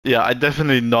Yeah, I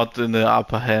definitely not in the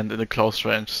upper hand in the close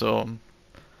range, so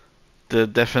they're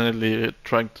definitely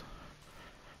trying to...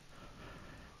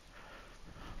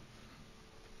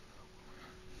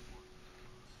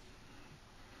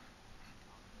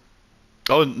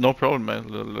 Oh, no problem, man.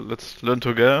 Let's learn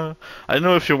together. I don't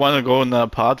know if you want to go in a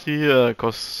party,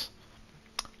 cause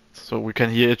so we can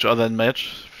hear each other in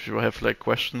match. If you have like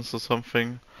questions or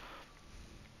something.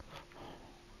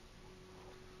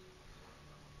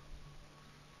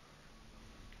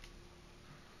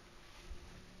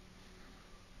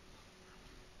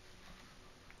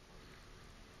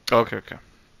 Okay, okay.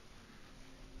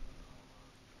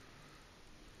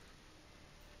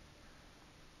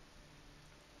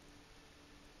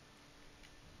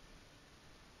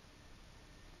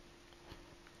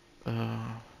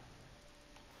 Uh,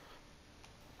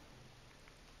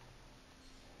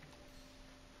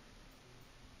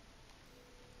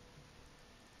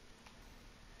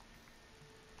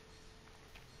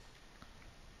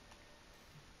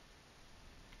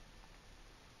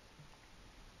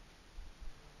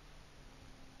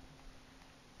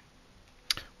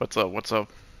 what's up? What's up?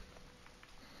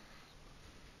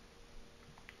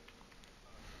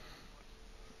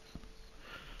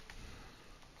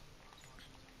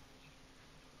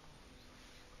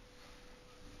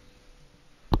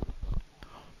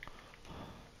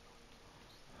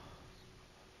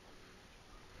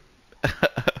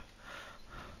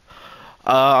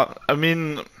 I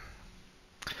mean,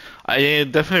 I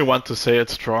definitely want to say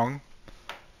it's strong,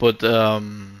 but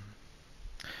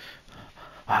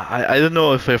I don't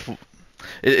know if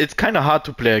it's kind of hard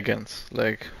to play against.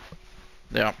 Like,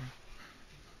 yeah.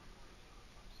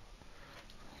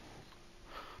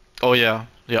 Oh yeah,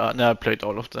 yeah. No, I played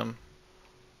all of them.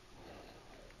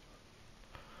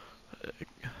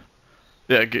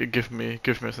 Yeah, give me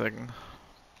a second.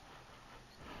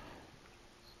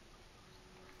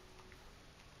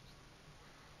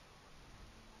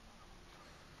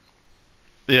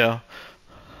 Yeah,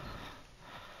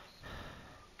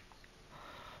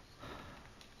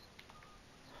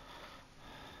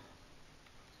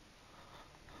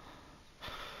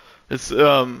 it's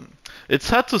it's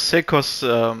hard to say cause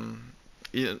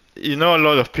you know a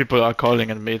lot of people are calling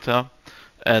it meta,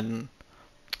 and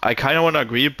I kind of want to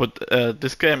agree, but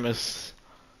this game is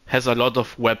has a lot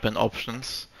of weapon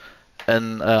options,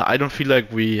 and I don't feel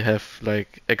like we have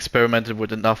like experimented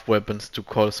with enough weapons to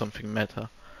call something meta.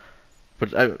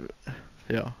 But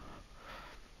yeah,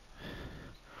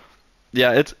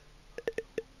 yeah,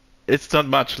 it's not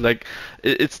much. Like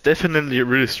it's definitely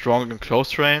really strong in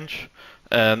close range,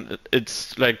 and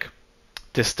it's like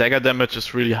the stagger damage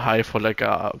is really high for like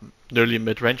a nearly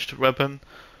mid-ranged weapon.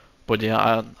 But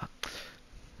yeah,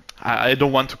 I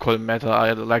don't want to call it meta.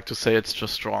 I like to say it's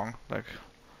just strong. Like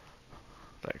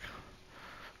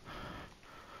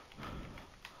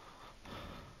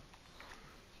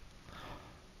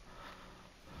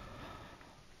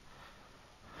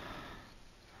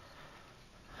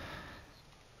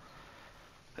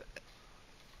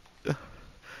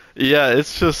yeah,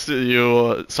 it's just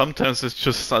you. Sometimes it's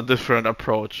just a different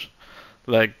approach,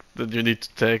 like that you need to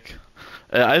take.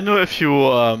 I don't know if you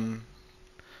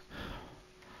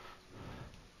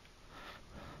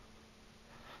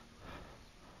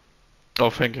Oh,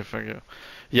 thank you, thank you.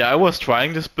 Yeah, I was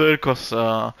trying this build because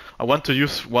I want to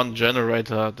use one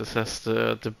generator. This has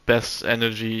the best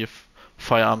energy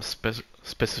firearm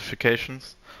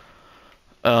specifications.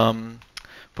 Um,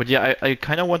 but yeah, I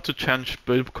kind of want to change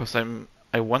build because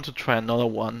I want to try another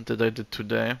one that I did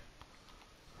today.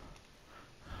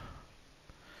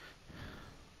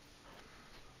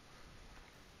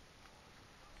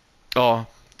 Oh,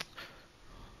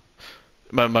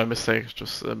 my mistake,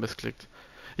 just misclicked.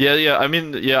 Yeah, yeah. I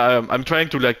mean, yeah. I'm trying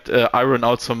to like iron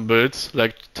out some builds,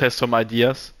 like test some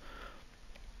ideas.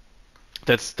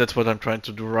 That's what I'm trying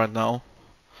to do right now.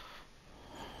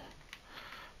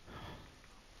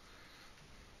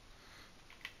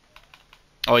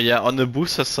 Oh yeah, on the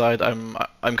booster side, I'm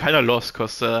kind of lost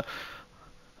because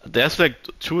there's like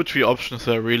two or three options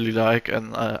that I really like,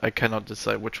 and I cannot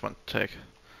decide which one to take.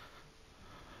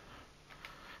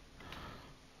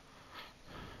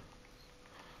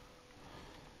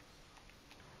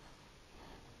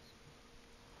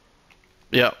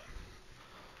 Yeah,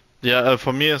 yeah.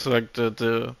 For me, it's like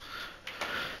the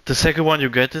second one you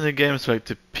get in the game is like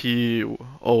the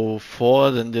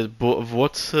P04, then the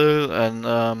Wurzel and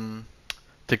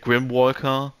the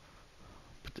Grimwalker.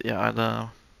 But yeah,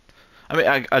 I mean,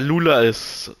 Alula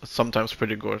is sometimes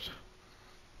pretty good.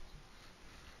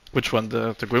 Which one?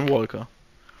 The Grimwalker?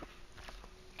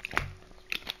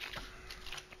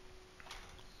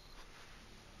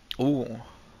 Ooh.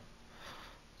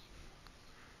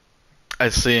 I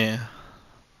see.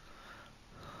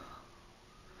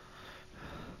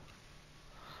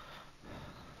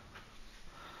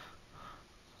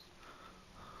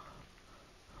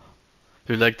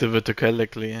 You like the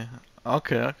verticality.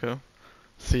 Okay, okay.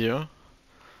 See you.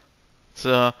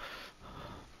 So,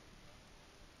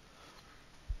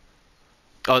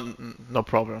 no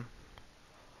problem.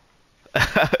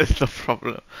 It's no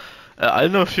problem. I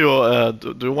don't know if you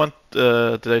do you want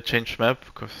did I change map?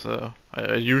 Because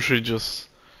I usually just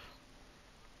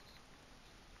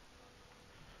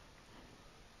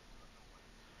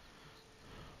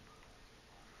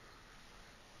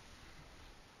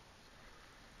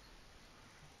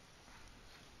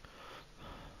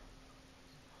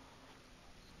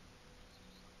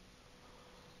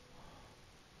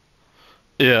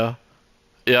yeah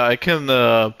yeah I can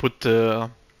put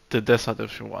the desert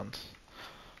if you want.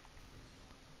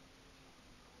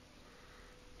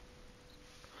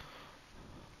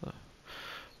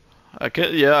 I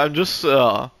can yeah I'm just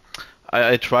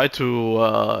I try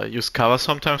to use cover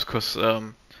sometimes because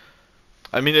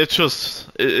I mean it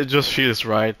just feels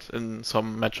right in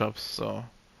some matchups so.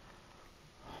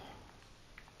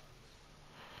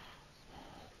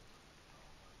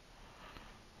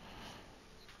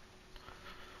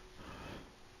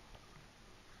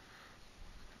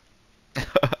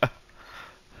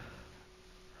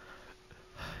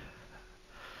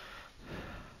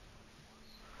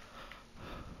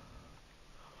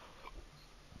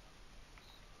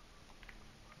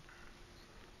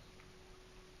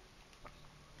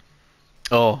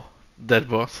 Oh, that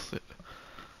was.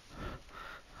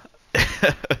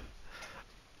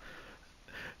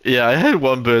 Yeah, I had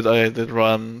one build I did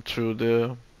run through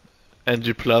the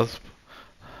NG Plus.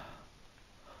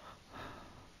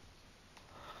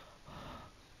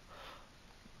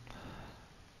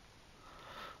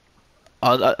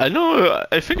 I know,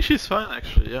 I think she's fine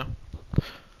actually, yeah.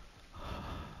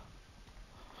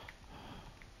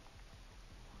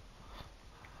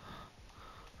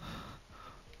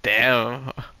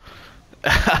 Damn.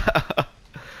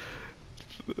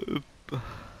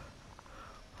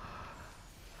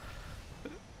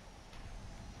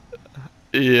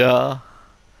 Yeah.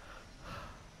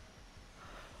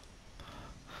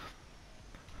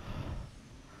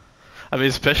 I mean,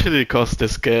 especially because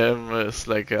this game is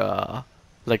like a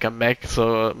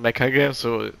mecha game,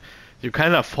 so you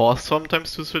kind of forced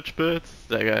sometimes to switch builds.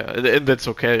 Like, and that's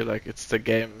okay. Like, it's the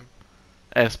game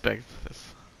aspect.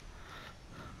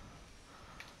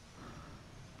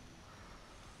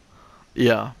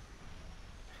 Yeah.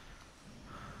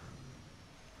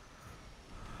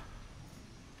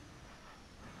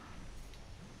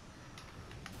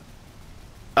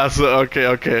 Also, okay,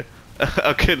 okay,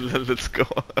 okay. Let's go.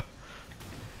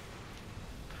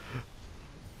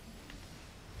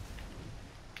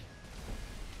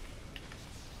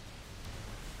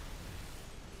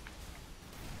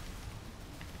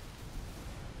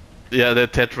 Yeah, the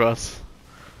Tetras.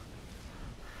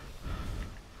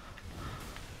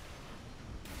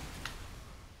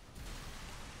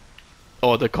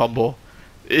 Oh, the combo.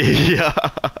 Yeah.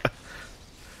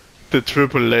 The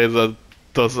triple laser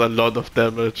does a lot of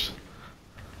damage.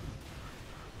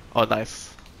 Oh,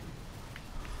 nice.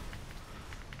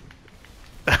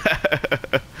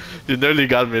 You nearly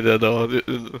got me there, though.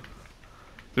 You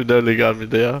nearly got me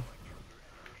there.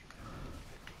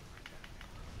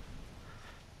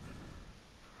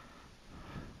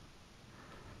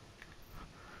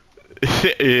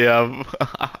 Yeah.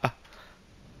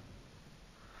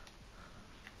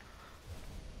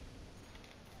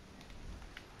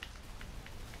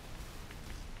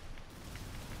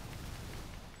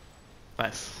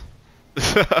 Nice.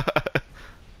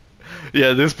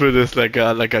 Yeah, this build is like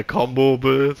a combo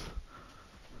build.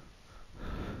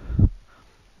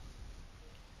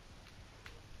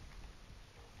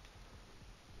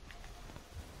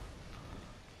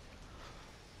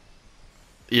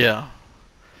 Yeah.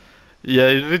 Yeah,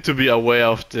 you need to be aware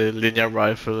of the linear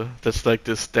rifle. That's like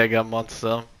this dagger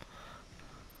monster.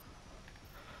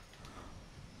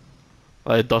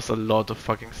 It does a lot of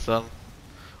fucking stun.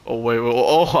 Oh wait, wait,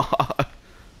 oh.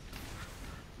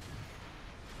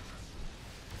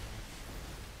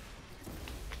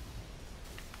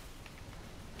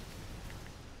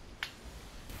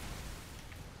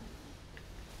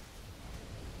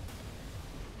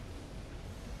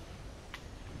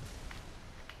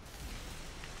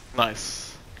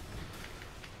 Nice.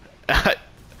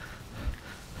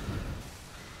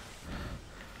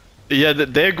 Yeah,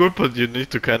 they're good, but you need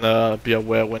to kind of be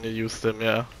aware when you use them.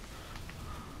 Yeah.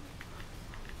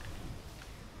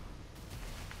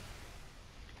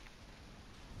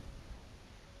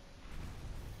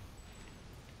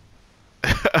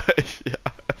 Yeah,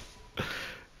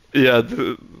 yeah.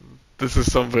 This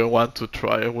is something I want to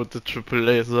try with the triple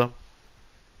laser.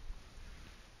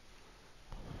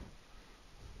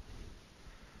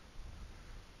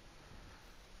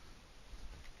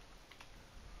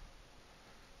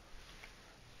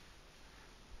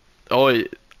 Oh,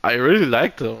 I really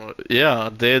like them. Yeah,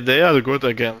 they are good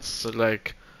against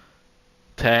like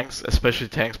tanks, especially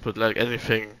tanks, but like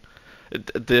anything.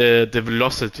 The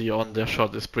velocity on their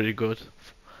shot is pretty good.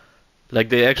 Like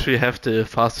they actually have the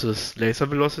fastest laser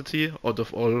velocity out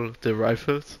of all the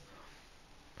rifles,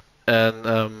 and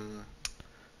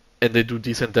and they do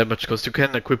decent damage because you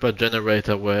can equip a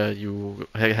generator where you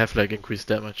have like increased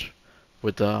damage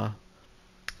with the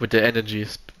energy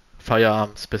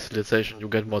firearm specialization. You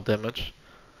get more damage,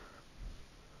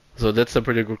 so that's a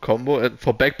pretty good combo. And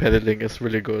for backpedaling, it's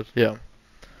really good. Yeah.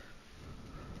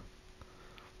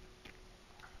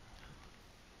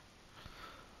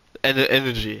 And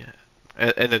energy,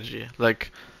 energy.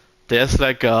 Like there's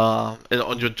like on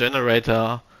your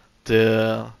generator,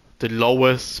 the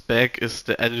lowest spec is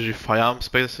the energy firearm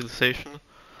specialization,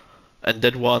 and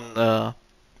that one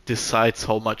decides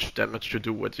how much damage you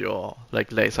do with your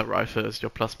like laser rifles, your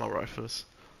plasma rifles,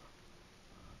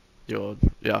 your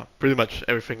yeah, pretty much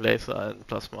everything laser and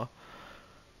plasma.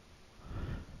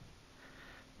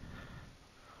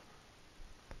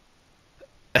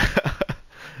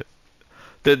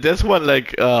 There's one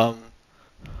like I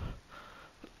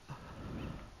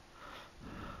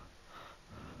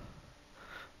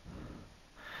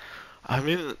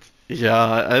mean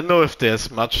yeah, I don't know if there's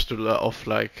much to of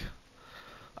like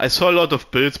I saw a lot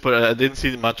of builds, but I didn't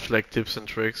see much like tips and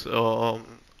tricks or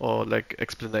like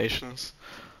explanations.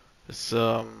 It's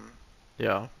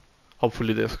yeah.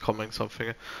 Hopefully there's coming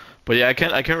something. But yeah, I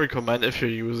can recommend if you're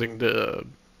using the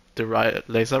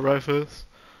laser rifles,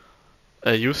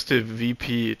 use the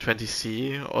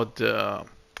VP20C or the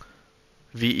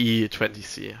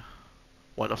VE20C.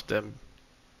 One of them.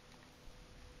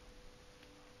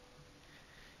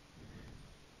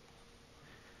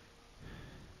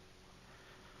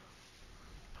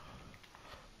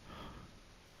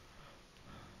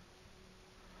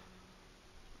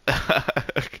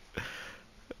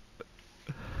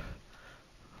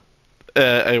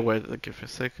 Wait, give me a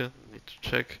second. Need to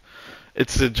check.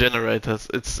 It's the generators.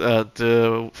 It's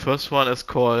the first one is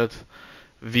called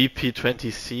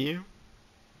VP20C.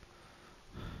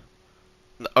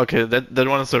 Okay, that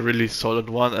one is a really solid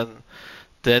one, and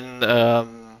then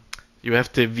you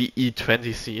have the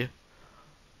VE20C.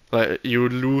 Like you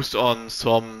lose on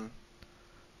some,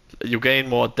 you gain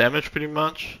more damage pretty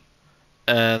much,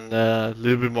 and a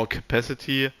little bit more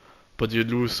capacity, but you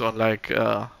lose on like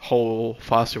how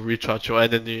fast you recharge your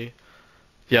energy.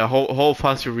 Yeah, how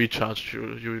fast you recharge,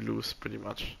 you lose pretty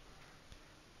much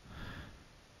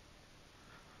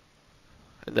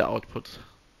in the output.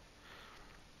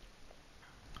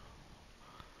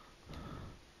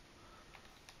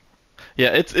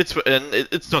 Yeah,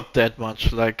 it's not that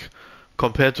much like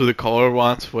compared to the core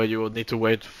ones where you need to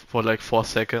wait for like 4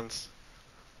 seconds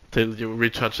till you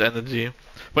recharge energy.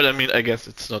 But I mean, I guess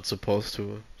it's not supposed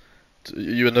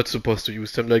you're not supposed to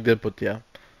use them like that. But yeah,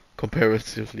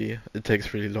 comparatively, it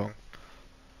takes really long.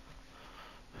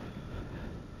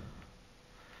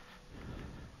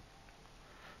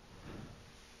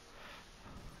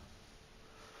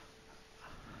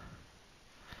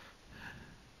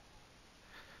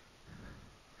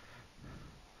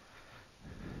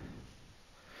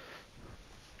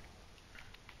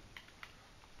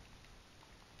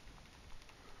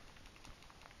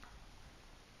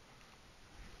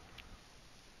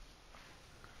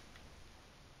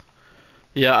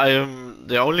 Yeah, I am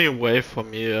the only way for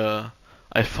me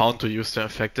I found to use them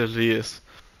effectively is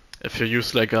if you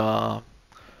use like a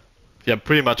yeah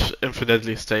pretty much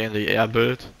infinitely stay in the air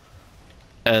build,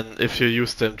 and if you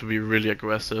use them to be really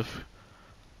aggressive,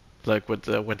 like with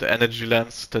the energy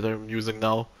lens that I'm using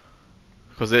now,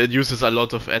 because it uses a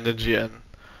lot of energy and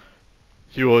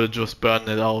you will just burn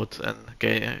it out and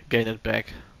gain it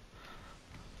back.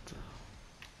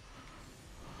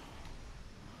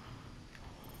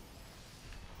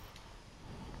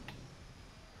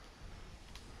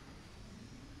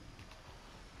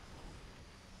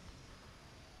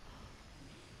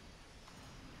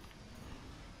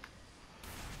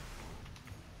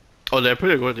 Oh, they're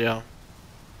pretty good, yeah.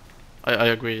 I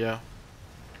agree, yeah.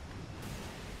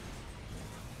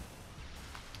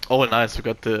 Oh, nice, you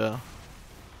got the.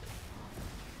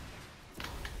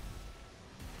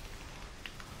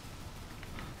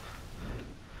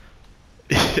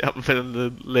 Yeah, but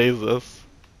the lasers.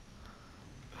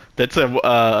 That's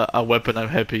a weapon I'm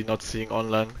happy not seeing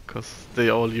online, because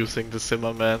they're all using the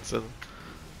Zimmermans and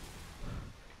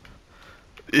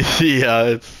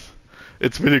Yeah,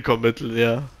 it's really committal,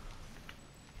 yeah.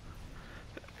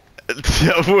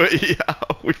 Yeah,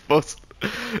 we both.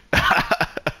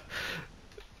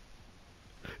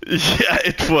 Yeah,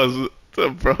 it was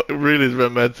really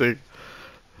dramatic.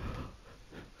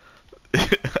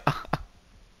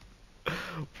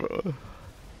 Bro.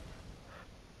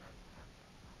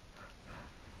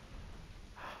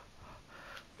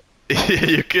 Yeah,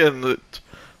 you can.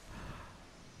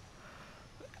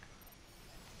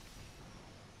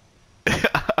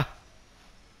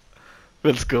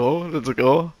 Let's go, let's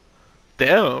go.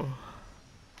 Damn.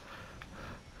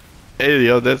 Hey,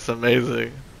 yo, that's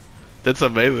amazing. That's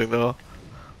amazing, though.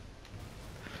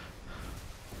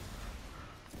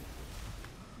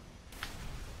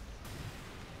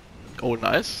 Oh,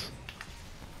 nice.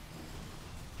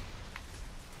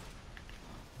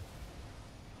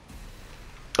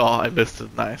 Oh, I missed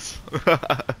it. Nice.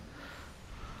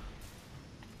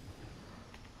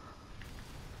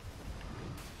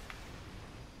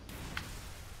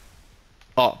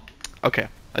 Oh, okay.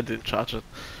 I didn't charge it.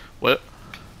 Well,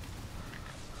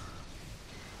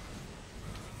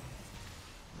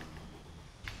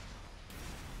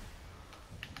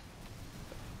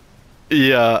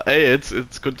 yeah. Hey,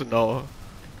 it's good to know.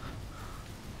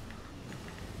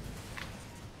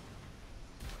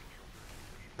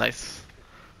 Nice.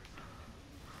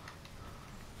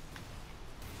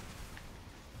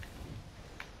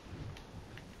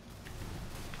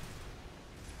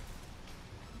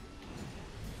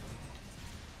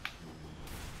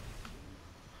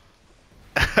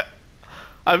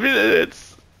 I mean,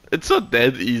 it's not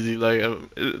that easy. Like,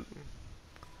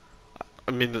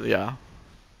 I mean, yeah.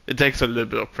 It takes a little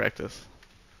bit of practice.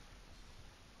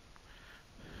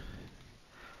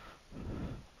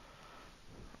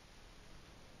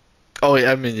 Oh,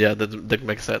 yeah. I mean, yeah. That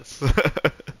makes sense.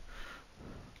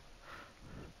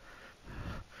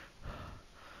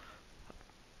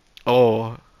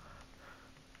 Oh,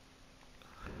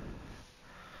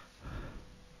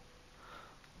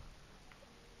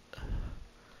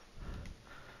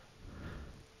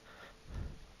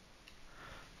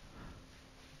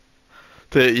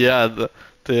 the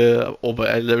oh, but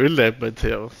I really like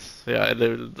Mateos. Yeah, I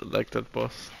really like that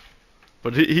boss.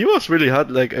 But he was really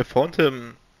hard. Like I found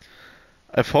him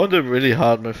really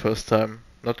hard my first time.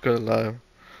 Not gonna lie.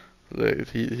 Like,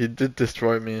 he did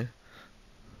destroy me.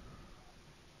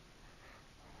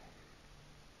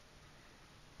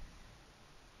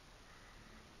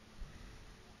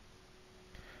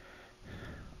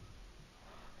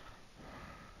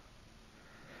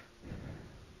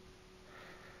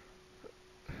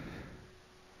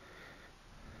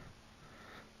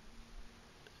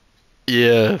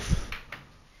 Yes.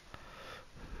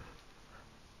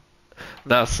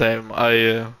 Nah, same.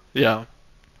 Yeah,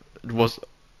 it was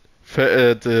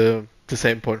the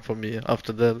same point for me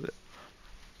after that.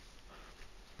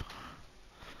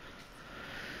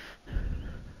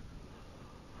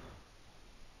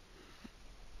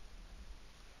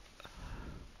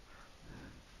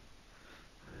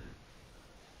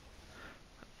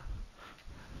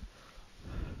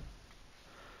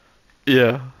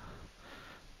 Yeah.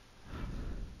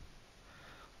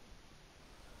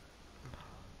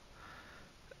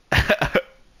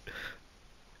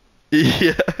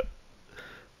 Yeah.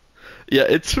 Yeah,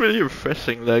 it's really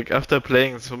refreshing. Like after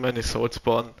playing so many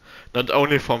Soulspawn, not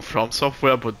only from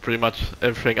software, but pretty much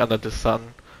everything under the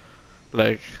sun.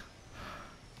 Like,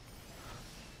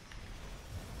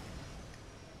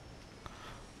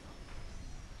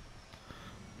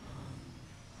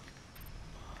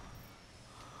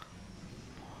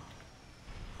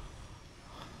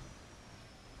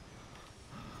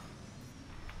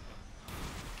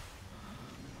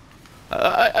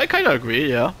 I kind of agree.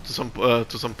 Yeah, to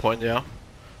some point. Yeah.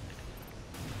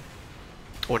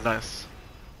 Oh, nice.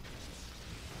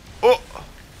 Oh,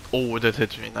 oh, that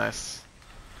hit me. Nice.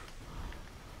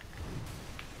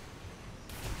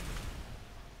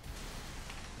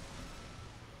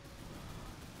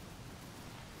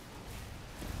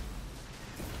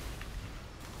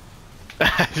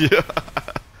 Yeah.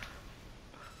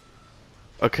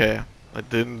 Okay, I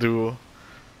didn't do.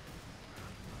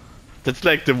 That's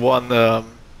like the one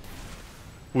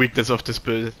weakness of this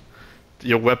build.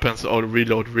 Your weapons all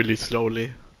reload really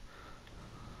slowly.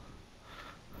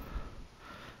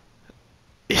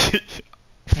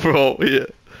 Bro, yeah.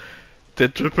 The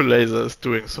triple laser is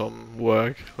doing some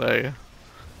work. Like,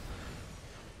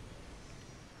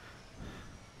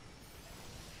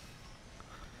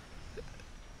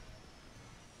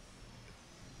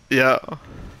 yeah.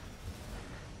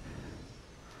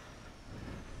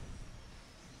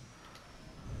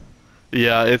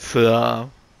 Yeah, it's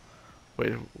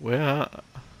Wait, where?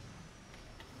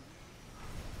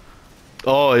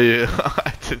 Oh, yeah,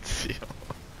 I didn't see him.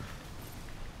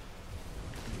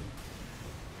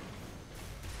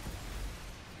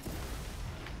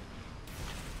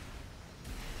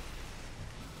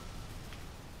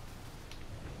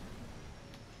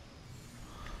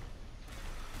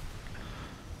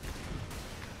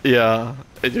 Yeah,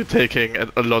 and you're taking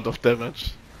a lot of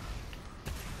damage.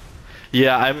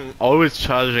 Yeah, I'm always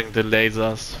charging the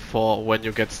lasers for when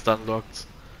you get stun locked.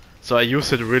 So I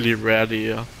use it really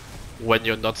rarely when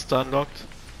you're not stun locked.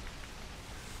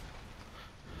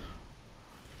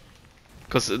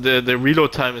 Because the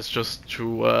reload time is just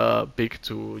too big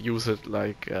to use it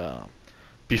like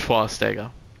before a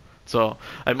stagger. So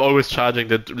I'm always charging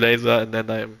the laser and then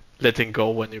I'm letting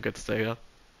go when you get staggered.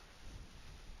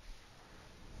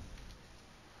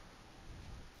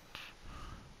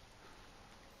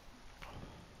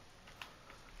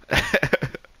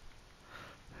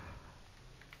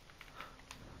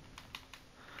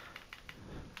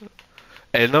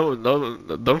 Hey, no, no,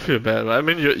 don't feel bad. I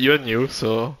mean, you're new,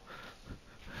 so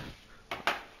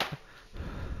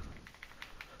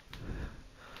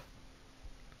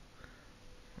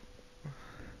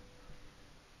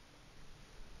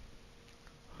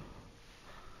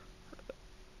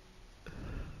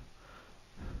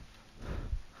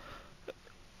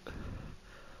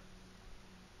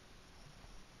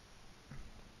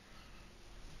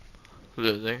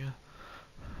really.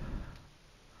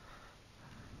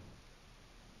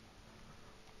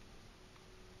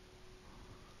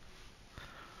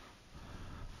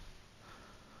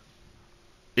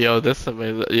 Yeah, that's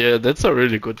amazing. Yeah, that's a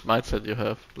really good mindset you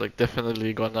have. Like,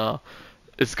 definitely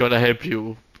it's gonna help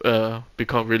you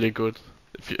become really good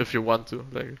if you want to.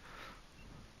 Like,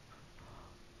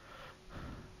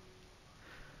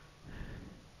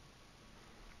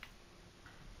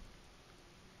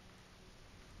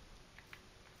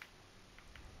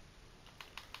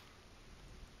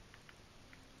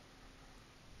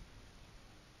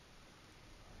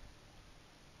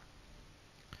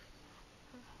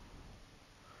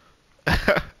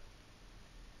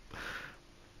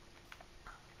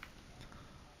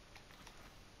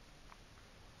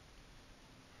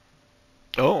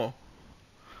 oh,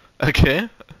 okay.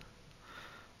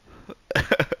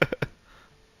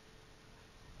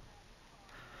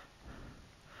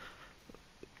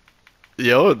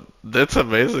 Yo, that's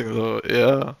amazing though.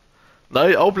 Yeah. Now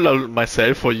I upload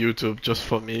myself for YouTube just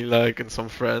for me, like, and some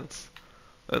friends.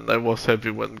 And I was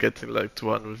happy when getting like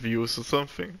 200 views or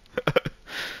something.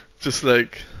 Just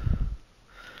like,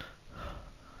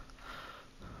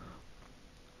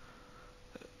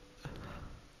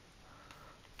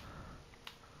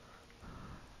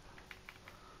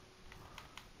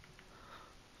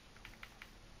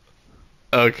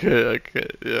 okay, okay,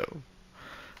 yeah.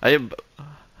 I am.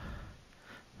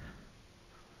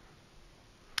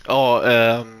 Oh,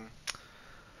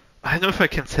 I don't know if I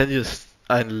can send you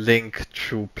a link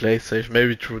through PlayStation,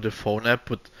 maybe through the phone app,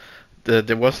 but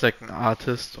there was like an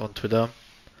artist on Twitter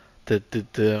that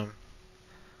did.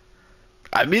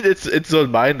 I mean, it's not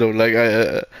mine though. Like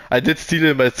I did steal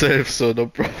it myself, so no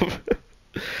problem.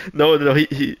 No, no,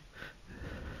 he.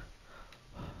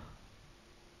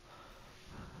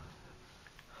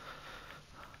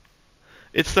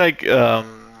 It's like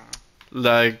the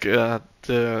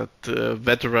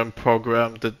veteran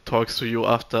program that talks to you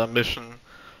after a mission.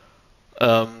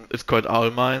 It's called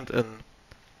Owlmind, and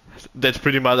that's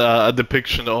pretty much a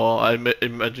depiction or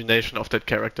imagination of that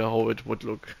character, how it would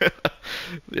look.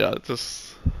 Yeah,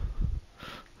 just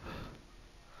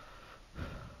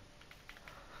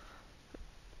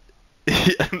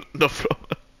yeah, no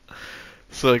problem.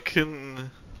 So I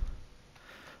can,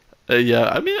 yeah,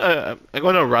 I mean, I'm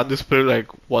gonna run this build like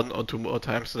one or two more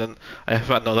times, and then I have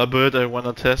another build I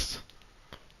wanna test.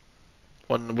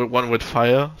 One with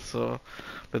fire, so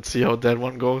let's see how that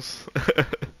one goes.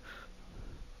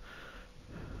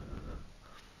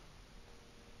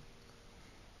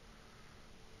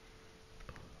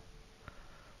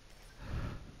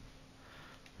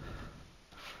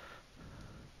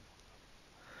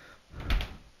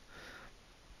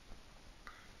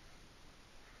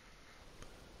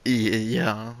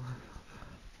 Yeah.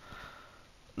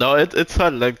 No, it's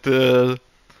hard. Like the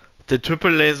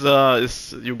triple laser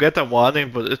is you get a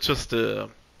warning, but it's just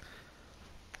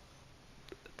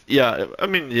yeah. I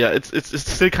mean yeah, it's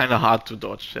still kind of hard to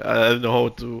dodge. I don't know how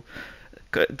to.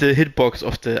 The hitbox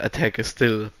of the attack is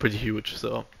still pretty huge,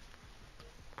 so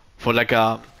for like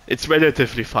it's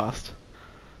relatively fast.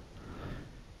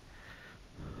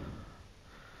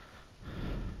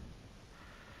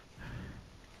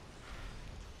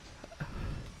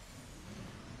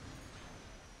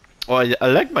 Oh, I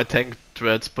like my tank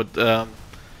dreads, but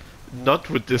not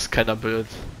with this kind of build.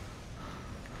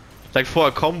 Like for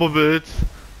a combo build,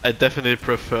 I definitely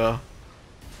prefer.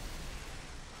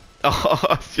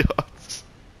 Oh, yes.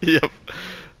 Yep.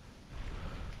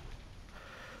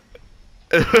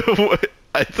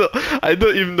 I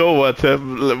don't even know what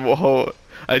happened. How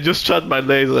I just shot my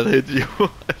laser and hit you.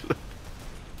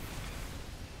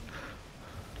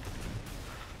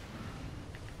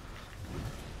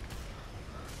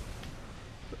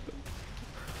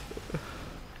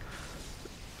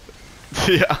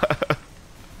 Yeah.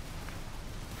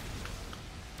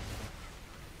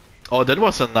 Oh, that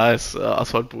was a nice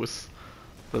assault boost.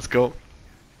 Let's go.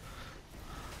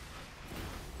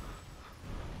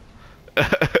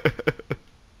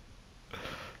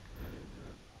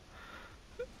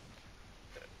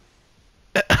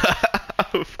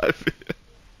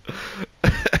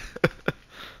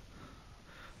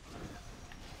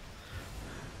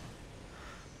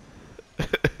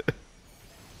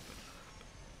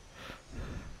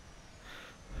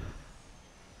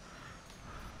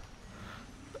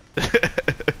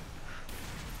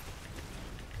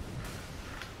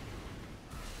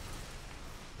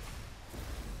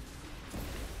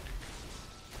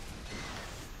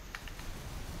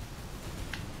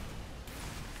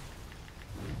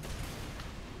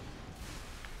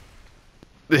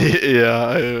 Yeah,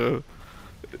 I know.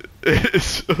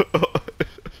 It's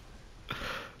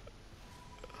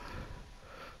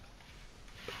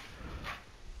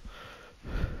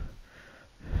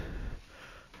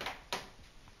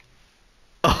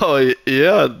oh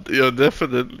yeah, yeah,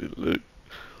 definitely. Like,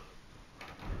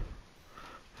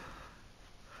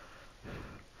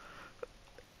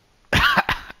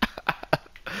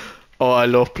 oh, I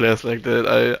love players like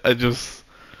that. I just,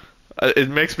 it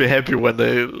makes me happy when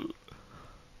they.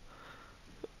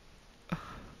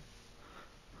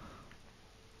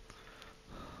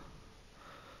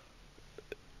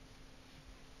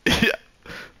 Yeah.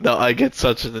 No, I get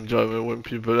such an enjoyment when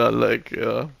people are like,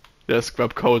 yeah,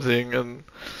 scrub coding and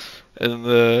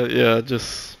yeah,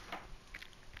 just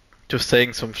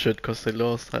saying some shit because they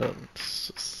lost. I don't,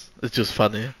 it's just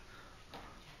funny.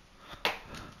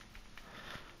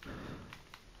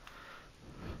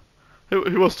 He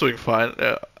was doing fine.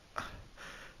 Yeah.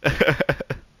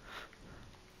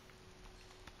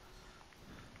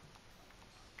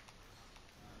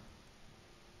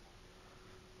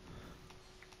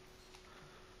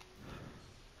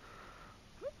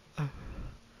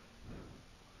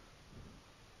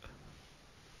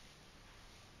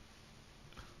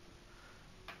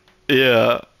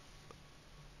 Yeah.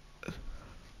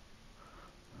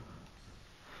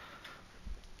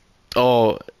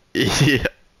 Oh, yeah.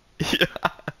 Yeah.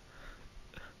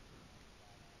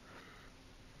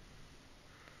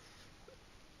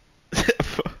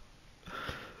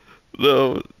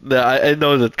 No, no, I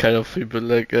know that kind of people.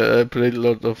 Like, I played a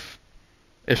lot of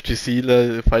FGC,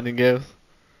 like, fighting games,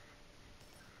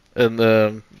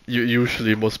 and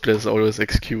usually most players always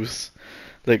excuse,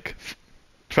 like,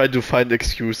 try to find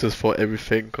excuses for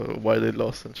everything or why they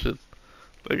lost and shit.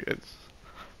 Like, it's,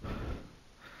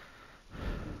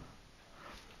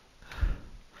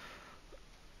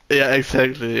 yeah,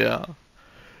 exactly, yeah.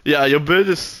 Yeah, your build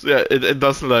is, yeah, it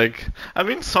doesn't like, I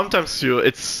mean, sometimes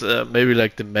it's maybe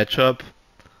like the matchup,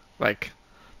 like,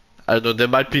 I don't know, there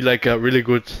might be like a really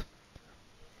good,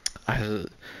 I,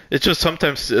 it's just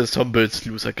sometimes some builds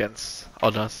lose against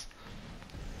others.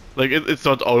 Like, it's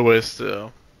not always,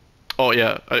 oh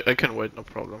yeah, I can wait, no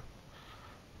problem.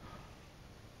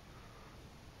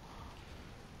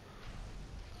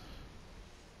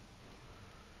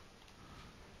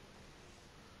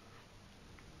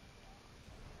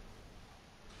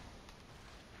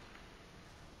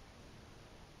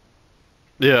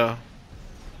 Yeah,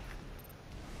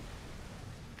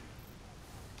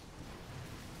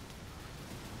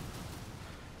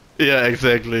 yeah,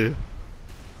 exactly.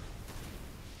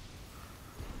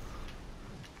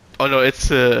 Oh no, it's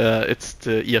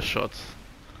the earshot.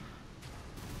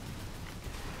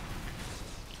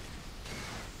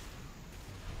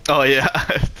 Oh yeah.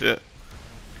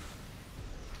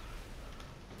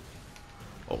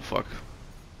 Oh fuck.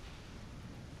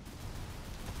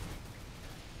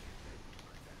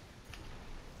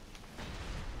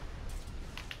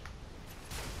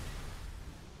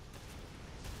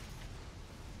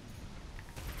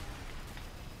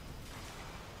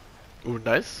 Ooh,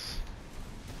 nice.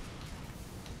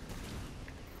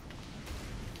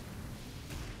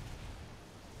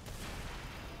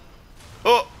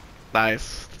 Oh,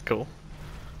 nice. Cool.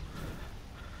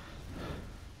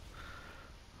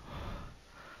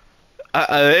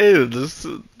 I this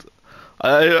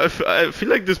I feel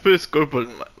like this build is good, but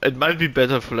it might be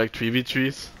better for like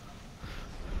 3v3s.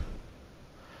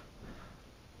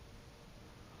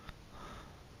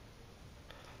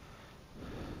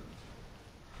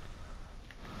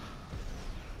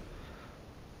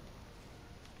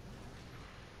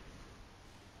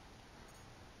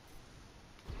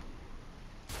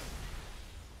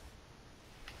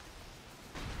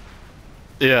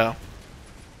 Yeah.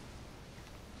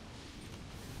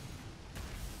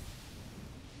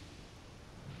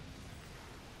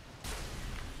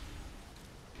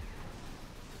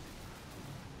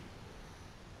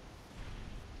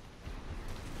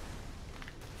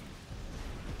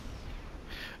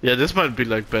 Yeah, this might be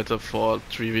like better for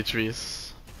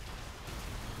 3v3s.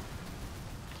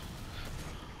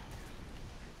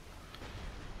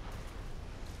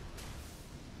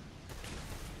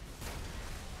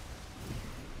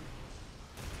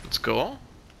 Let's go.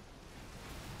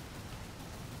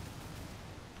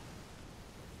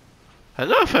 I don't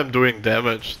know if I'm doing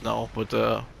damage now, but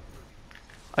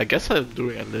I guess I'm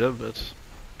doing a little bit.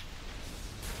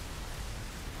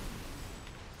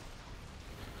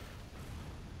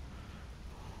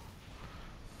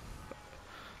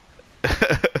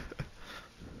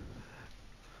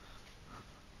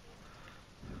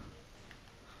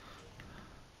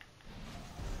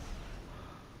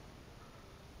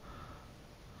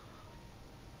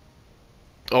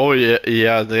 Oh yeah,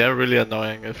 yeah, they are really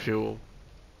annoying if you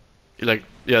like,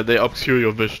 yeah, they obscure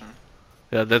your vision.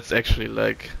 Yeah, that's actually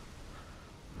like,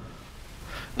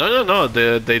 no,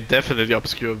 they definitely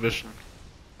obscure vision.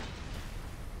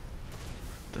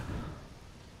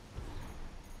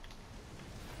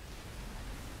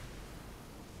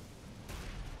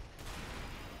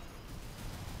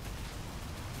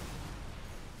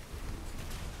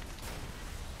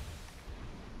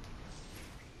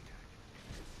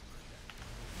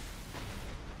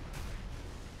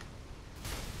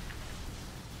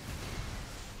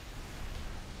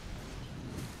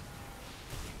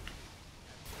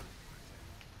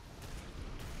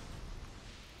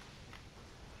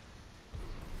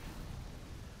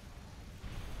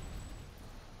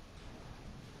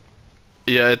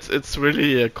 Yeah, it's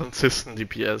really a consistent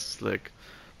DPS. Like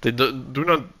they do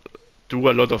not do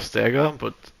a lot of stagger,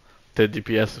 but their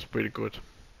DPS is pretty good.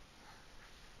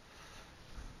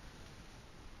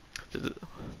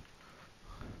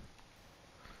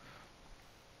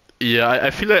 Yeah,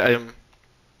 I feel like I'm.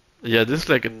 Yeah, this is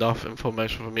like enough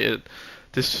information for me.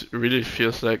 This really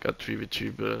feels like a 3v3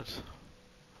 build.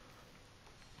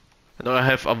 I know I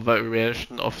have a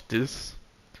variation of this.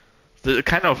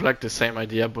 Kind of like the same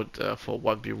idea, but for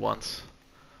 1v1s.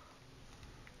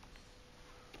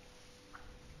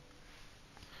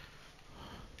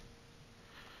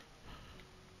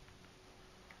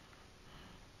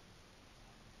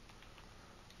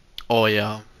 Oh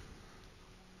yeah.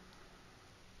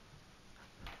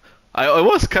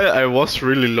 I was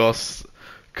really lost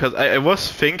because I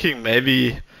was thinking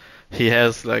maybe he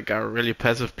has like a really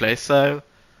passive playstyle,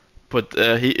 but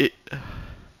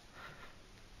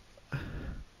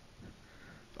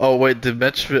oh wait, the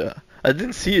match I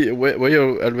didn't see it. Were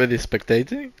you already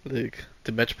spectating like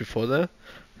the match before that?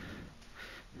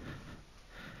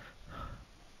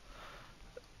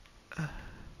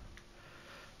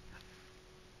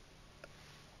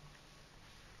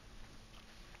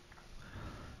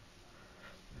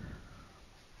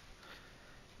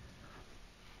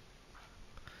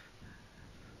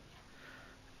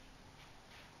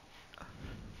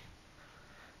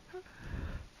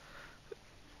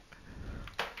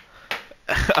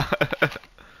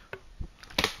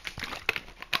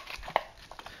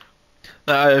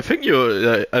 No, I think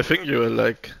you're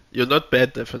like you're not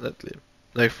bad definitely.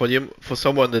 Like for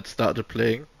someone that started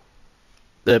playing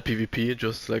the PvP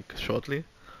just like shortly.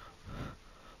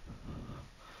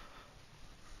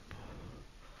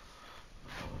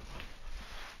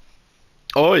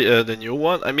 Oh yeah, the new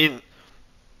one. I mean,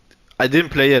 I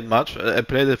didn't play it much. I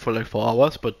played it for like 4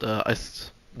 hours, but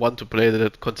want to play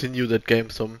that, continue that game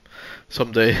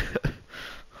someday.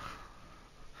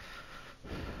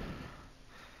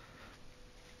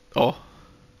 Oh,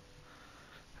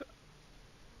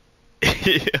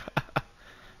 yeah.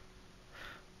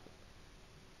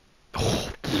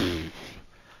 Oh,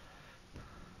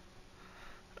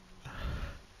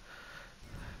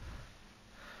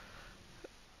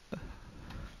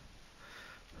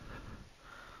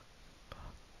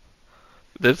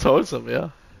 that's awesome.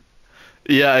 Yeah,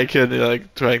 yeah. I can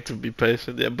like trying to be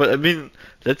patient. Yeah, but I mean,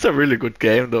 that's a really good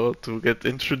game though to get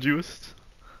introduced.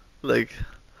 Like,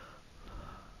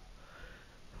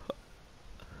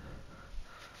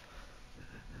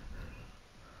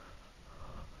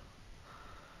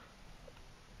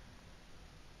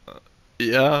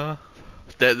 Yeah,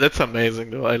 that's amazing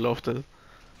though. I loved it.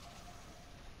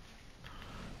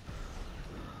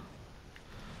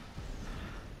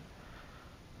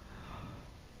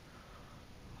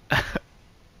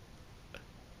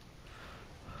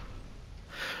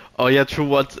 Oh yeah, true.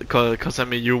 What? Cause I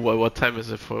mean, what time is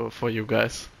it for you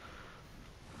guys?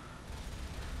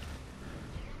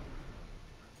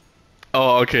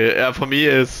 Oh, okay. Yeah, for me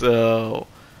it's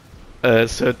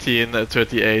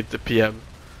 13:38 p.m.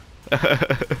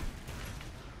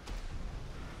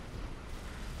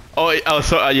 Oh,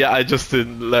 so yeah, I just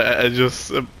didn't. I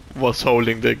just was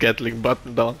holding the Gatling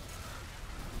button down.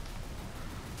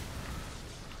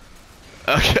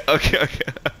 Okay, okay,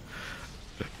 okay.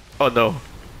 Oh no.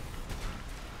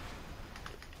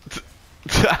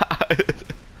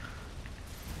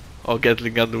 Oh,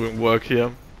 Gatling gun doing work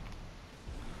here.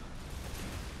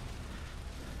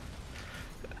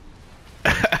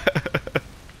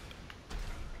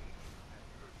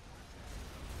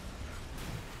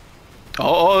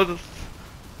 Oh,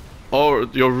 oh,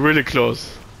 you're really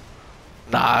close.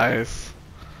 Nice.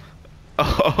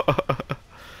 Oh.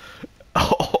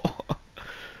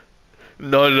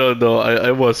 No, no, no.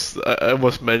 I was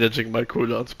managing my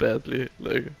cooldowns badly.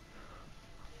 Like,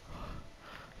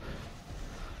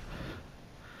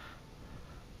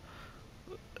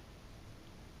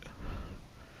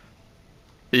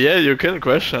 yeah, you can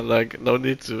question. Like, no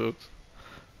need to.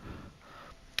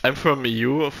 I'm from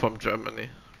EU, from Germany,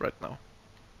 right now.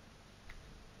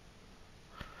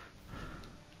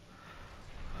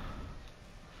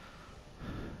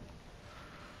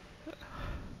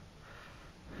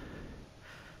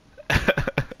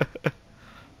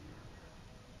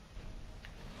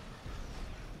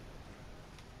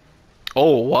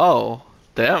 Oh wow,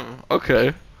 damn.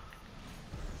 Okay.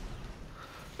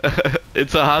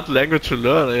 It's a hard language to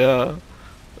learn. Yeah.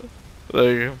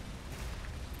 Like.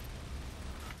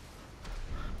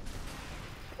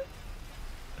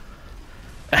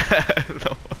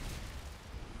 No.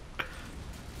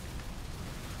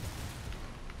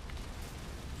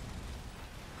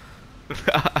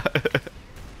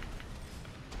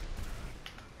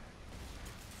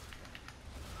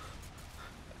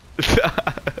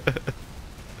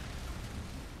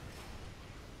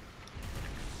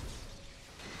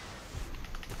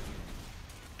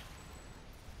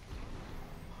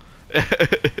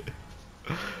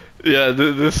 Yeah,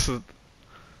 this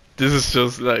is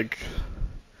just like.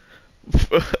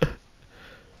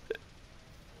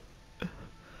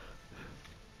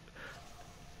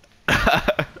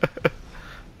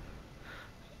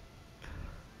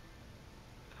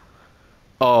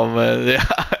 Oh man, yeah.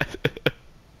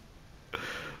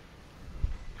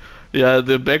 Yeah,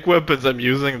 the back weapons I'm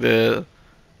using, they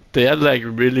are like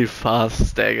really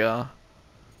fast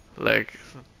like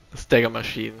stagger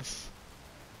machines.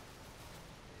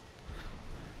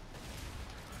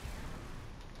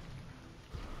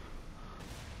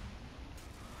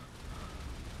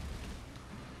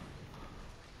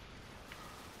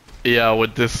 Yeah,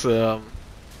 with this, yeah,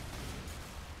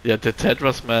 the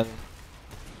Tetris man.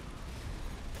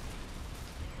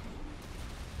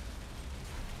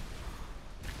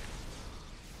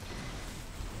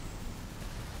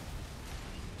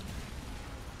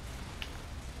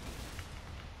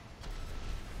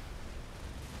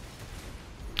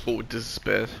 Oh, this is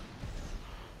bad.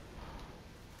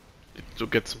 Need to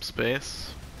get some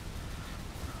space.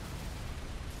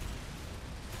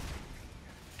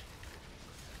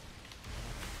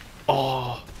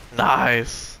 Oh,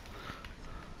 nice.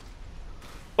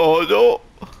 Oh no.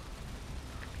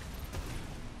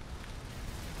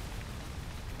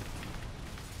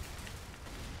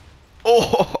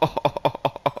 Oh,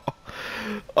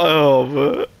 oh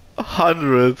man.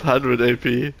 100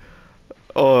 AP.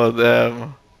 Oh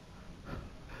damn.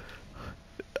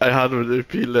 I 100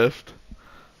 AP left.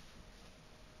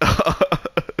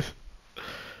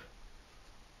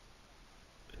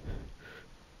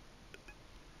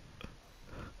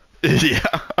 Yeah.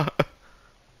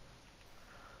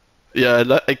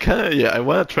 Yeah, I kinda, yeah, I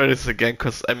wanna try this again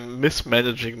because I'm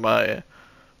mismanaging my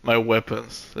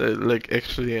weapons. Like,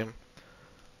 actually,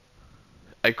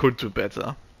 I could do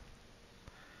better.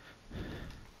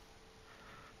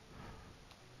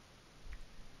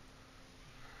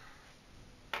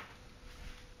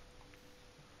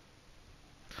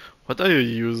 What are you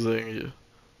using?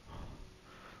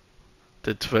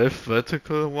 The 12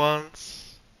 vertical ones?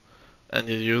 And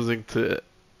you're using the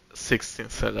 16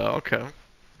 seller, okay.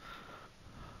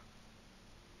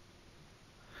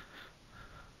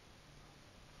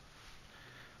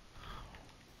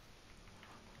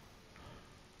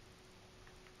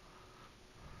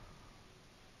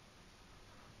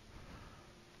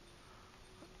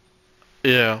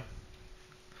 Yeah.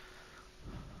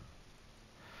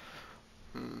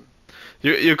 Hmm.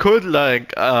 You could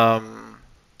like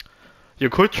you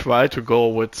could try to go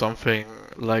with something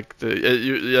like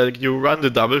you run the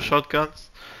double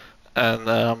shotguns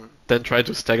and then try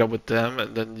to stagger with them,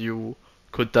 and then you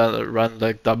could then run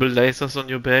like double lasers on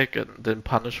your back and then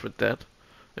punish with that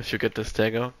if you get the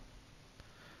stagger.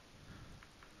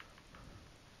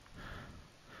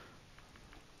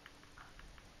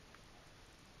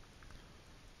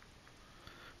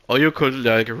 Or you could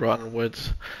like run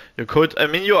with, you could, I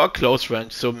mean you are close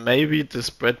range, so maybe the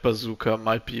spread bazooka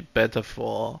might be better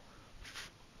for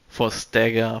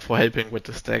stagger, for helping with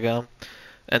the stagger,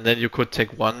 and then you could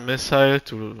take one missile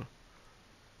to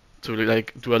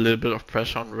like do a little bit of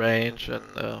pressure on range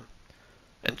and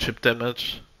chip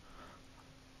damage.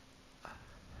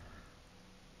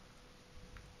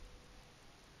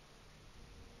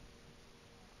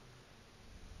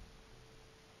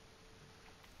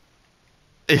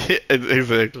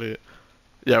 Exactly.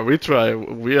 Yeah, we try.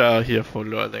 We are here for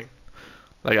learning.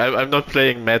 Like I'm not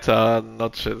playing meta,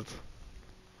 not shit.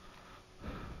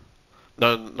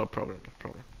 No, no problem, no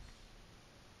problem.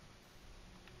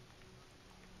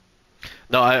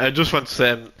 No, I just want to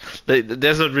say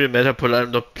there's not really meta pull.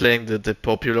 I'm not playing the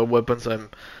popular weapons.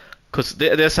 Cause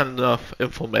there's enough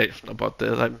information about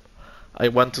that. I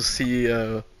want to see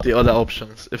the other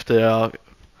options if they're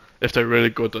really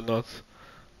good or not.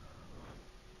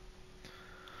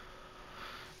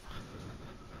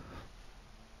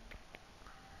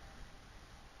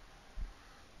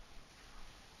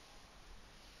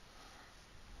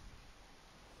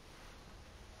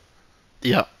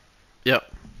 Yeah, yeah.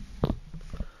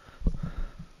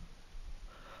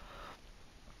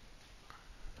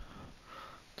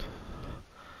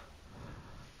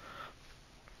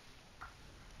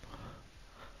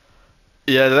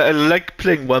 Yeah, I like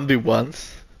playing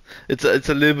 1v1s. It's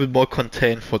a little bit more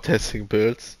contained for testing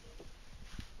builds.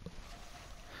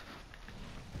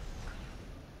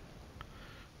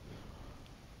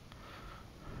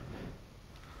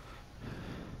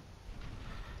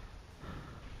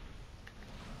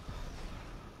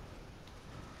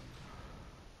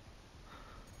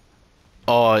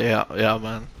 Oh yeah, yeah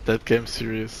man, that game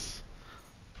series.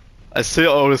 I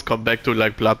still always come back to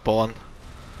like Bloodborne.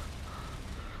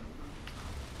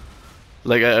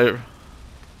 Like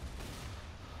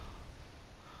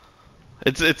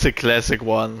it's a classic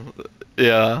one.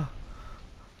 Yeah.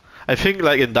 I think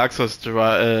like in Dark Souls 3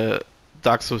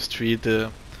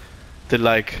 the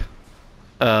like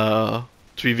uh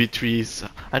 3v3s.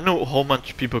 I know how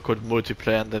much people could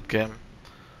multiplayer in that game.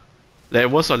 There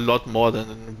was a lot more than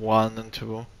in 1 and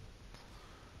 2.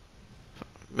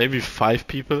 Maybe 5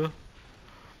 people.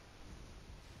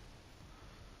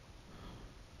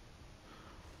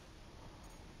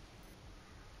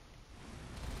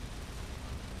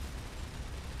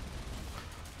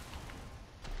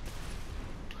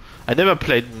 I never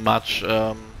played much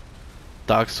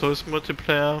Dark Souls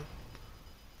multiplayer.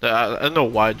 I don't know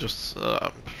why, just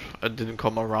I didn't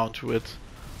come around to it.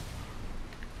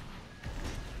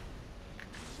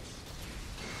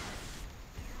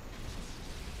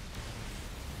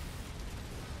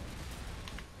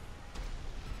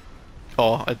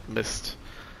 Oh, I missed.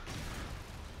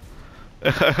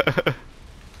 Let's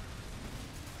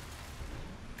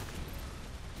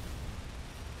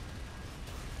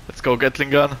go, Gatling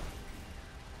gun.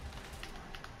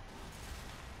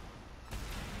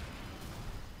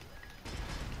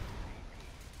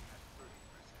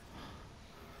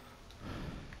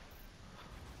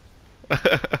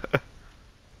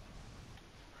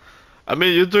 I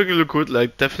mean, you're doing look good.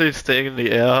 Like, definitely staying in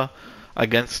the air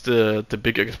against the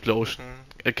big explosion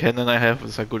a cannon I have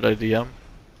is a good idea.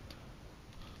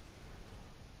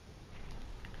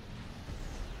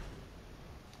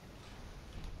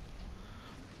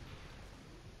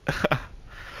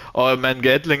 Oh man,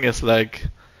 Gatling is like,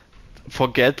 for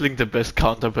Gatling the best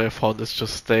counterplay I found is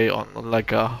just stay on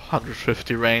like a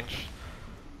 150 range,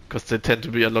 because they tend to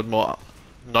be a lot more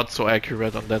not so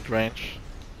accurate on that range.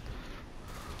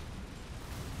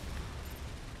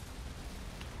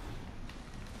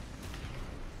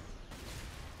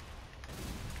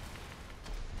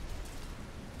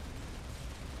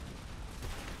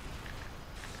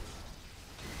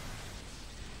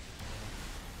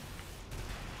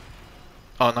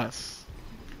 Oh nice.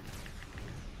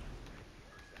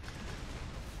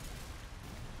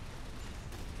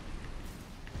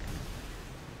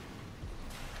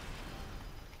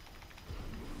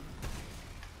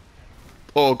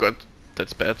 Oh god,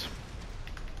 that's bad.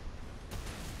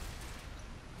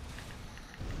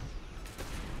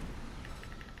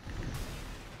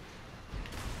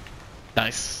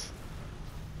 Nice.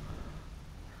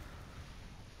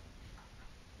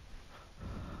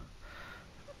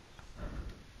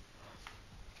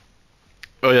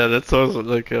 that's also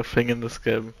like a thing in this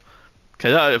game.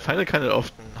 I find it kind of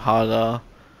often harder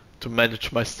to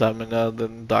manage my stamina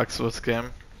than Dark Souls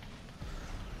game.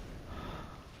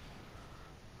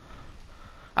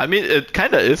 I mean, it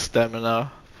kind of is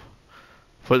stamina,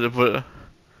 but but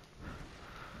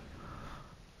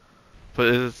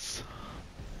it's.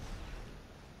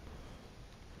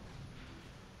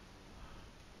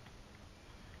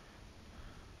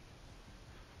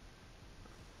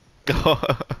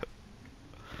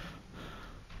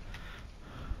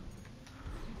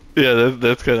 Yeah,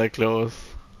 that's kind of close.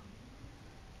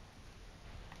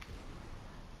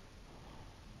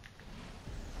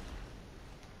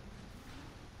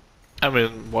 I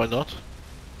mean, why not?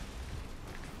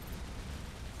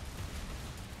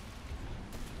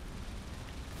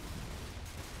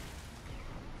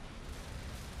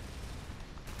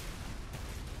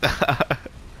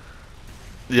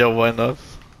 Yeah, why not?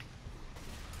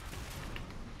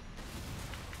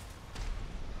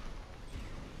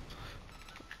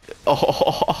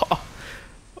 Oh,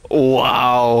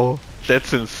 wow,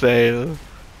 that's insane.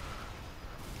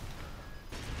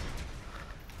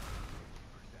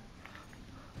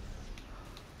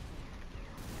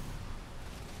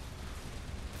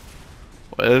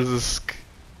 Well, this is.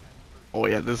 Oh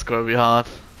yeah, this is gonna be hard.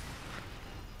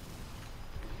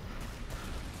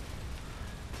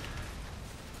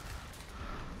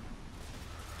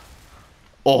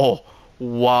 Oh,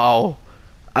 wow.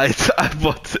 I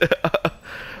what?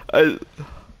 I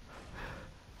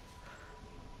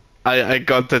I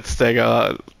got that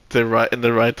stagger in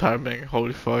the right timing.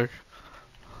 Holy fuck.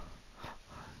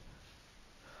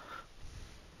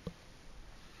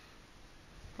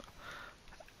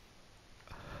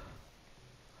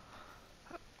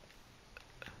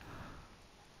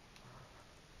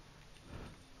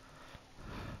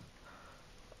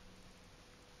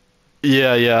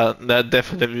 Yeah, yeah, that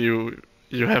definitely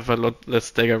you have a lot less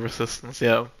stagger resistance.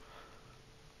 Yeah.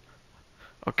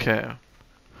 Okay.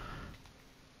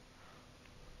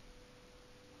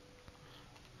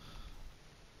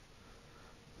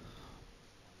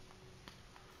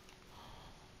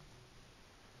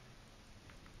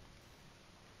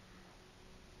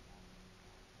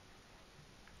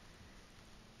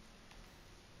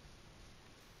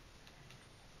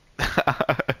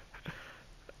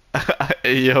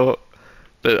 Yo,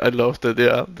 I love that.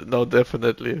 Yeah, no,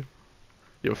 definitely.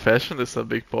 Your fashion is a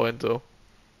big point, though.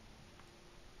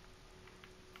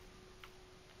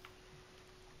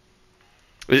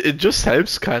 It just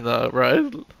helps, kinda,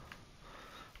 right?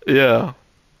 Yeah.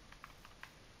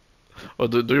 Or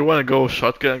do you want to go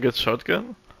shotgun and get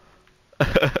shotgun?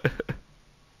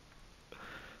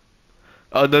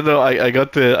 Oh no, I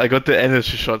got the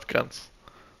energy shotguns.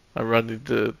 I'm running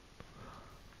the.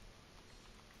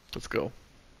 Let's go.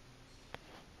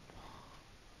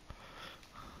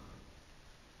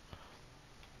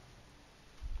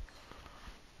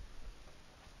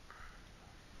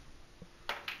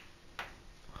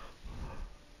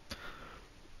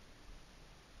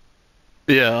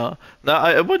 Yeah. No,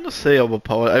 I wouldn't say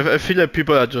overpowered. I feel like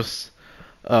people are just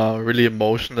really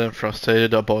emotional and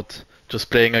frustrated about just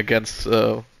playing against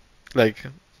like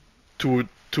two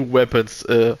weapons.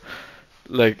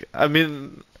 Like I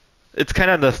mean, it's kind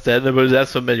of understandable. There's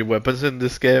so many weapons in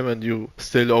this game, and you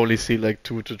still only see like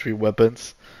 2 to 3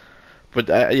 weapons. But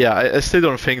yeah, I still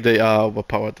don't think they are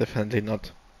overpowered. Definitely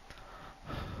not.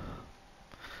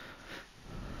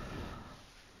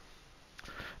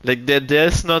 Like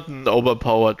there's not an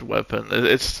overpowered weapon.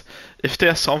 It's if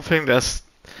there's something that's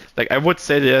like I would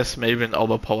say there's maybe an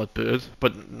overpowered build,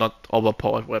 but not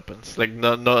overpowered weapons. Like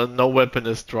no weapon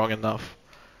is strong enough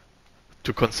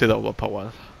to consider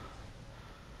overpowered.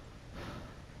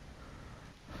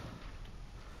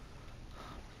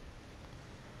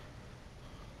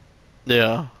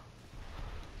 Yeah.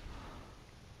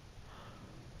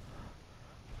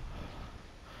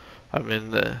 I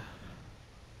mean,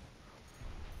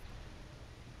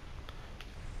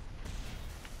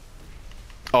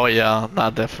 oh yeah,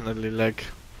 not definitely like.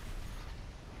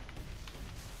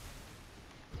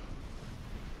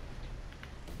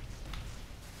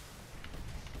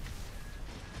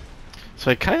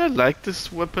 So I kind of like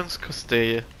these weapons because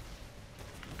they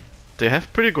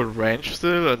have pretty good range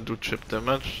still and do chip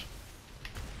damage.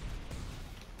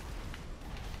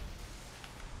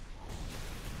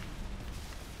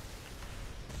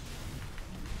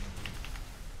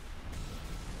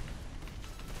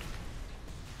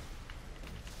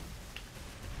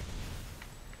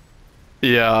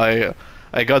 Yeah,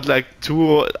 I got like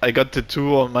two. I got the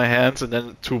two on my hands and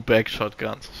then 2 back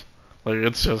shotguns. Like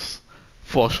it's just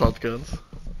 4 shotguns.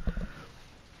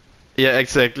 Yeah,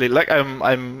 exactly. Like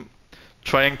I'm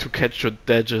trying to catch your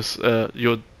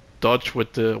dodge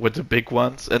with the big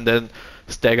ones, and then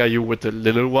stagger you with the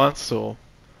little ones. So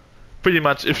pretty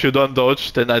much, if you don't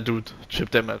dodge, then I do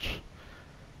chip damage.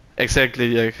 Exactly,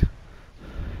 yeah.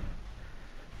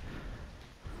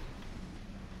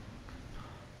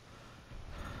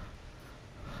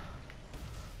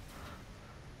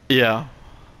 Yeah.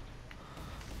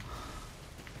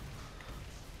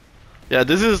 Yeah,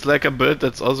 this is like a build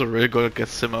that's also really good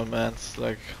against Zimmermans.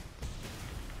 Like,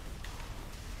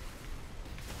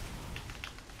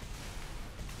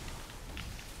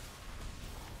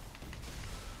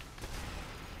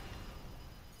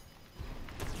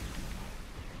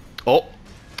 oh,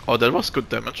 oh, that was good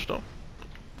damage though.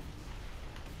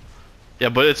 Yeah,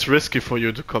 but it's risky for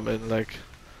you to come in. Like,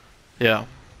 yeah,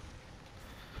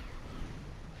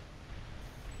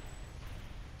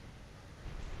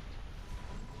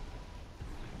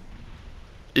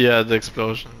 yeah, the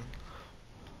explosion.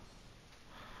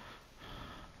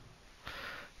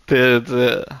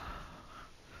 The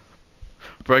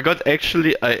But I got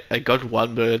actually I got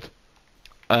one build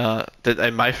that I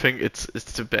might think it's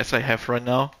the best I have right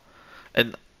now.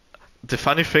 And the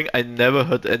funny thing, I never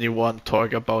heard anyone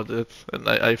talk about it, and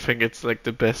I think it's like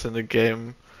the best in the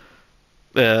game.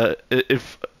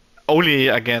 If only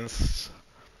against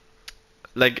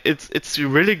like it's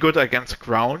really good against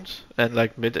ground and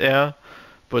like mid-air,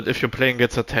 but if you're playing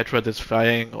against a Tetra that's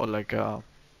flying or like a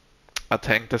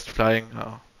tank that's flying,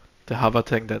 the hover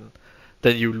tank, then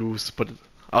you lose. But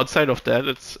outside of that,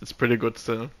 it's pretty good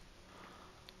still.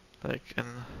 Like and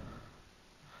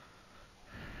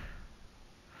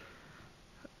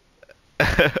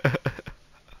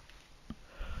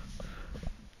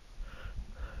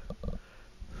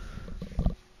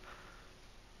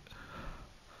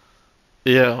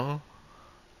yeah,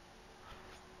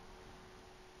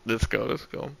 let's go, let's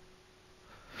go.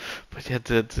 But yeah,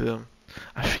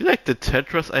 I feel like the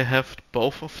Tetras I have,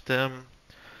 both of them,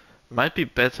 might be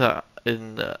better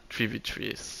in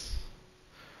 3v3s.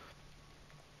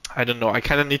 I don't know. I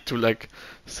kind of need to like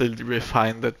still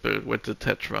refine that build with the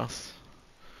Tetras.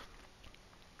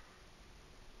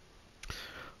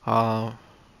 Uh,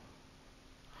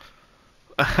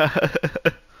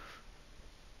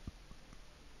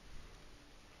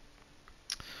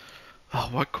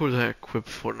 what could I equip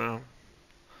for them?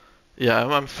 Yeah,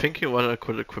 I'm thinking what I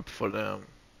could equip for them.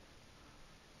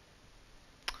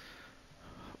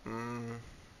 Mm.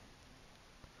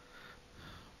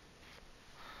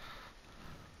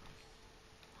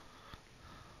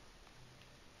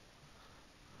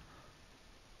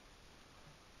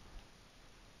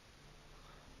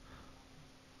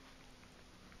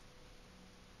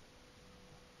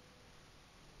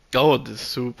 Oh, the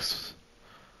soups.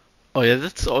 Oh yeah,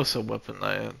 that's also a weapon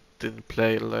I didn't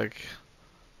play. Like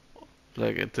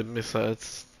the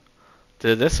missiles.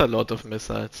 There's a lot of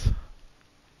missiles.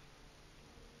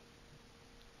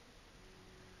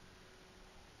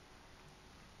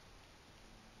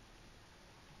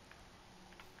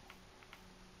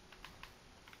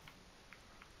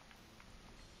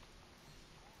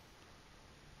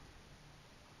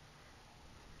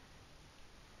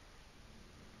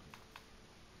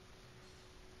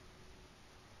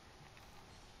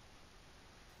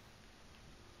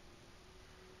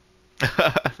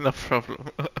 No problem.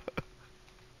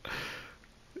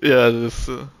 Yeah, this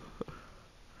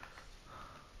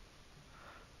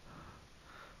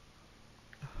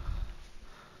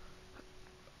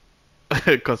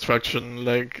construction,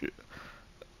 like.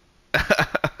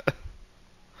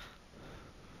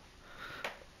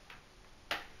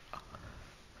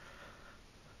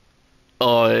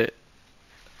 Oh,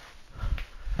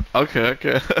 okay,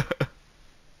 okay.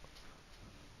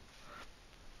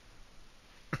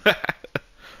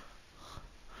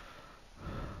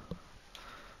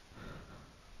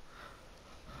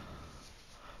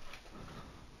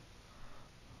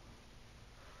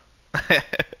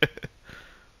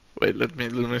 Wait, let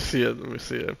me see it. Let me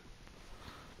see it.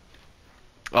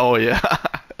 Oh yeah,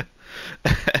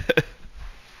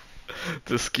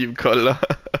 the scheme color.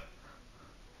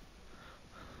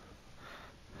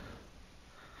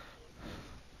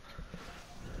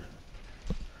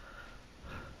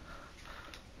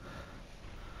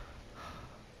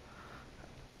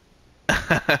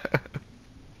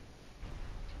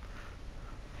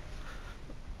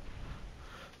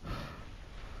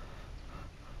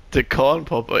 The corn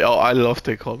popper. Oh, I love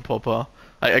the corn popper.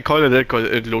 I call it that because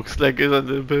it looks like it a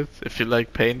little bit. If you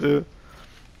like paint it.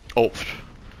 Oh,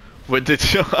 wait,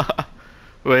 did you?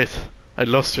 Wait, I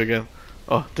lost you again.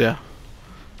 Oh, there.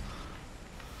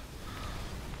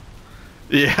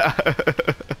 Yeah.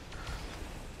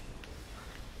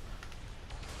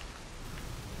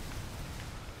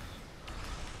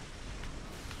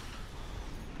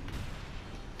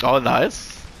 Oh,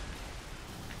 nice.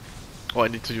 Oh, I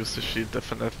need to use the shield,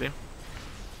 definitely.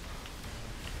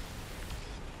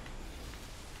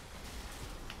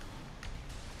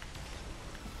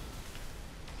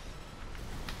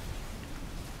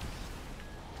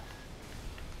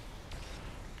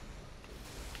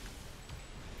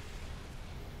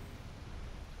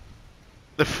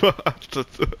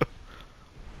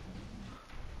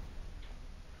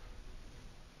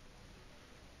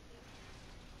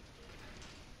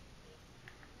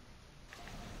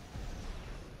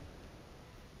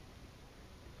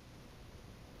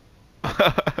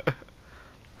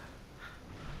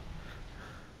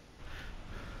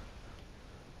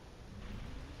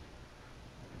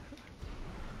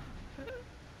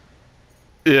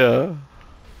 Yeah.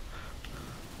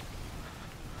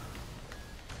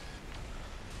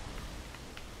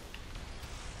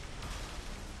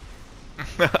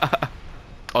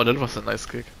 Oh, that was a nice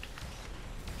kick.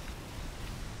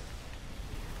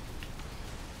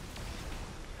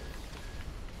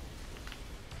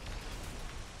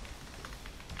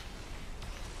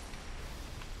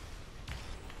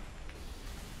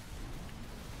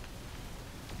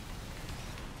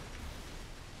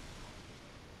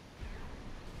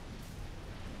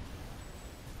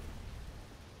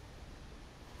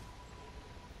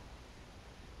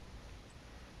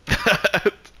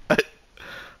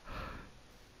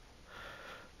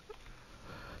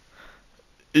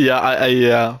 Yeah,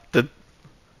 yeah.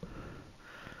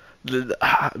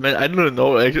 Man, I don't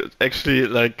know. Actually,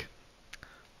 like,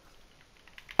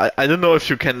 I don't know if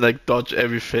you can like dodge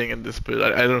everything in this build.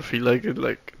 I don't feel like it.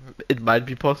 Like, it might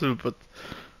be possible, but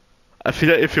I feel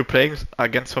like if you're playing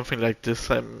against something like this,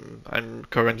 I'm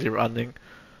currently running.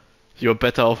 You're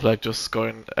better off like just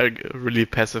going really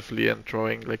passively and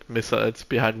throwing like missiles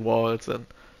behind walls and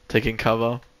taking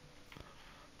cover.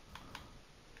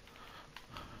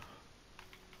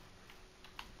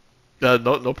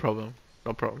 No problem.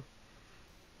 No problem.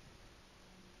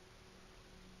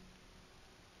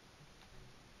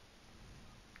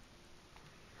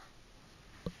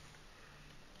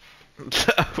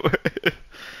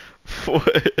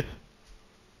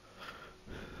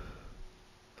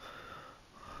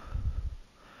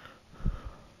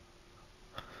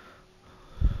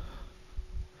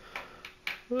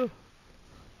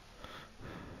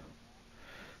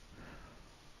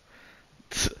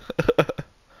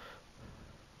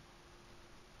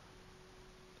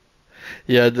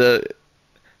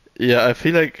 Yeah, I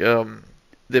feel like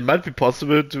it might be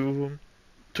possible to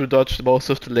dodge most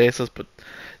of the lasers, but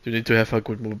you need to have a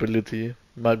good mobility.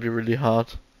 Might be really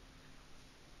hard.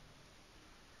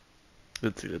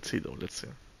 Let's see though, let's see.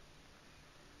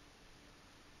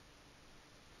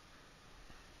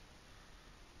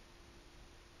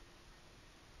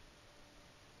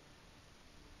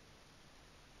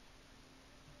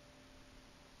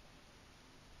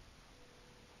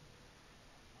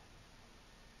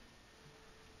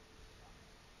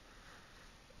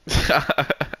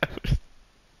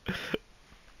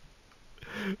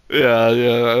 Yeah,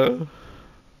 yeah.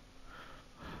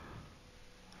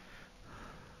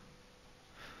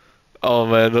 Oh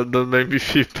man, don't make me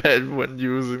feel bad when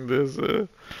using this.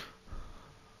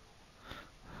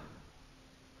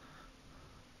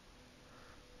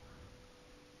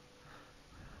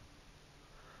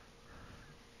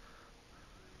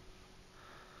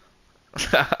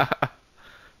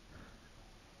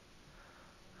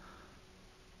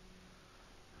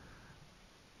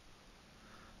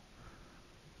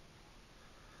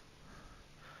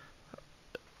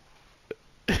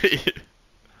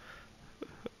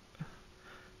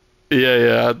 Yeah,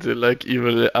 yeah, the like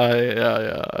evil eye. Yeah,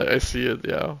 yeah, I see it.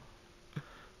 Yeah,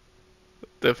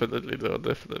 definitely though,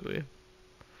 definitely.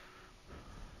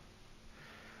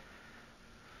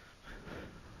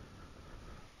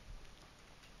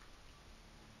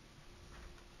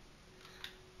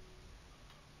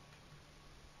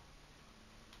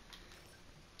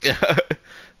 Yeah.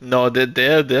 No,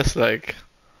 there's like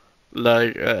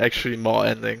actually more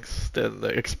endings than I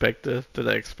expected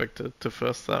the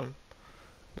first time.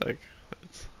 Like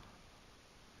it's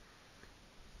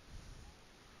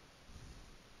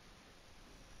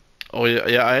oh yeah,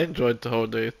 yeah, I enjoyed how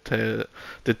they tell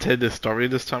the story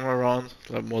this time around,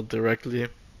 like more directly.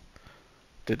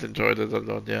 Did enjoy it a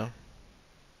lot, yeah.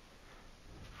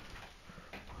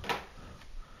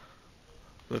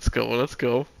 Let's go, let's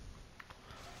go.